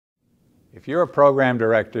If you're a program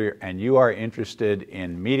director and you are interested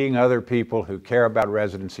in meeting other people who care about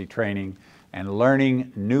residency training and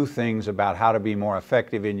learning new things about how to be more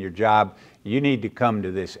effective in your job, you need to come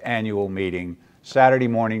to this annual meeting Saturday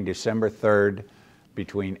morning, December 3rd,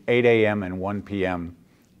 between 8 a.m. and 1 p.m.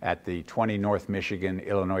 at the 20 North Michigan,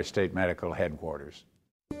 Illinois State Medical Headquarters.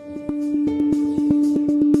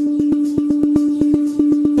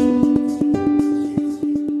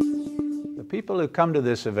 The people who come to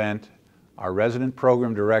this event are resident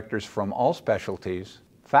program directors from all specialties,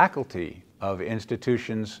 faculty of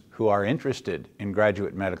institutions who are interested in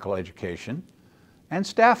graduate medical education, and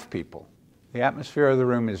staff people. The atmosphere of the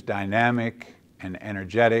room is dynamic and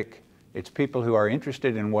energetic. It's people who are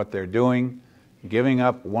interested in what they're doing, giving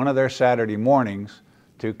up one of their Saturday mornings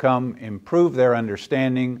to come improve their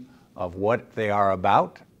understanding of what they are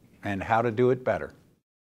about and how to do it better.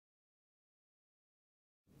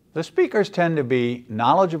 The speakers tend to be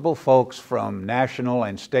knowledgeable folks from national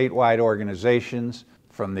and statewide organizations,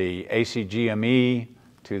 from the ACGME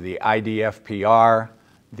to the IDFPR.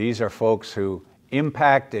 These are folks who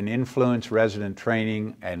impact and influence resident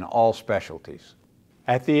training in all specialties.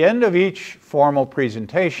 At the end of each formal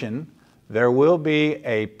presentation, there will be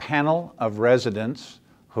a panel of residents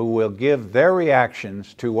who will give their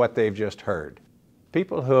reactions to what they've just heard.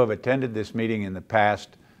 People who have attended this meeting in the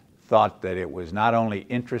past thought that it was not only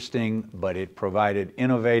interesting, but it provided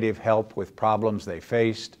innovative help with problems they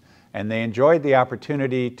faced, and they enjoyed the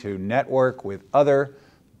opportunity to network with other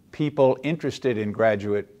people interested in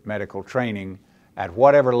graduate medical training at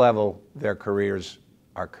whatever level their careers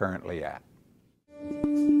are currently at.